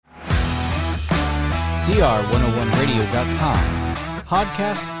CR101radio.com,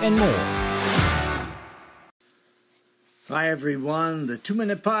 podcasts, and more. Hi, everyone. The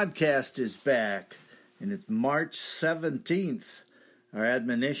 2-Minute Podcast is back, and it's March 17th. Our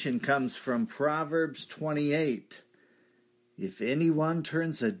admonition comes from Proverbs 28. If anyone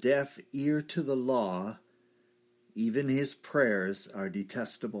turns a deaf ear to the law, even his prayers are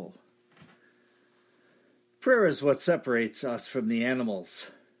detestable. Prayer is what separates us from the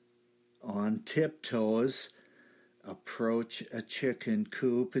animals. On tiptoes, approach a chicken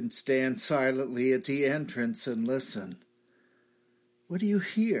coop and stand silently at the entrance and listen. What do you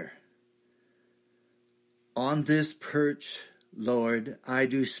hear? On this perch, Lord, I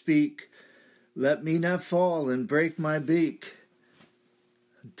do speak. Let me not fall and break my beak.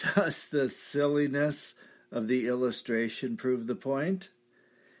 Does the silliness of the illustration prove the point?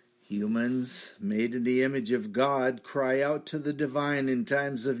 Humans, made in the image of God, cry out to the divine in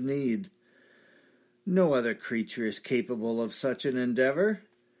times of need. No other creature is capable of such an endeavor.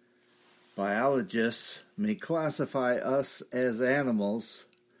 Biologists may classify us as animals,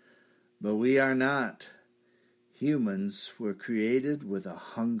 but we are not. Humans were created with a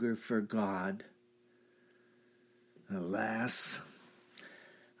hunger for God. Alas,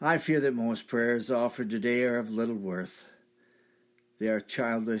 I fear that most prayers offered today are of little worth. They are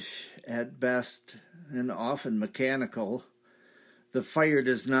childish at best and often mechanical. The fire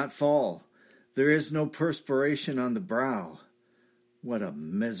does not fall. There is no perspiration on the brow. What a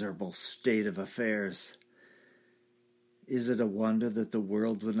miserable state of affairs. Is it a wonder that the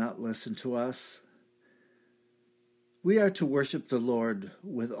world will not listen to us? We are to worship the Lord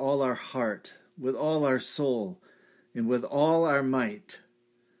with all our heart, with all our soul, and with all our might.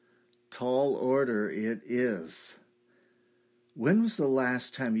 Tall order it is. When was the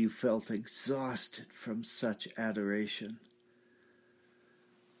last time you felt exhausted from such adoration?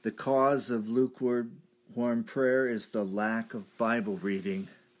 The cause of lukewarm prayer is the lack of Bible reading.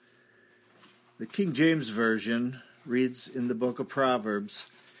 The King James Version reads in the book of Proverbs,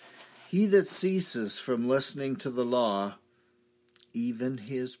 "He that ceases from listening to the law, even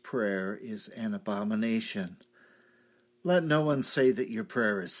his prayer is an abomination." Let no one say that your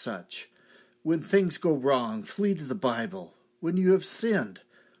prayer is such. When things go wrong, flee to the Bible. When you have sinned,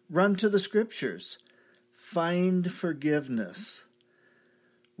 run to the Scriptures. Find forgiveness.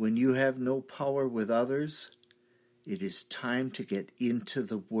 When you have no power with others, it is time to get into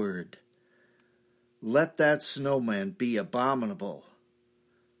the Word. Let that snowman be abominable,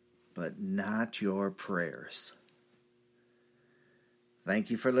 but not your prayers.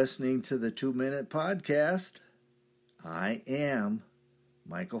 Thank you for listening to the 2-Minute Podcast. I am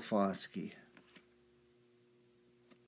Michael Foskey.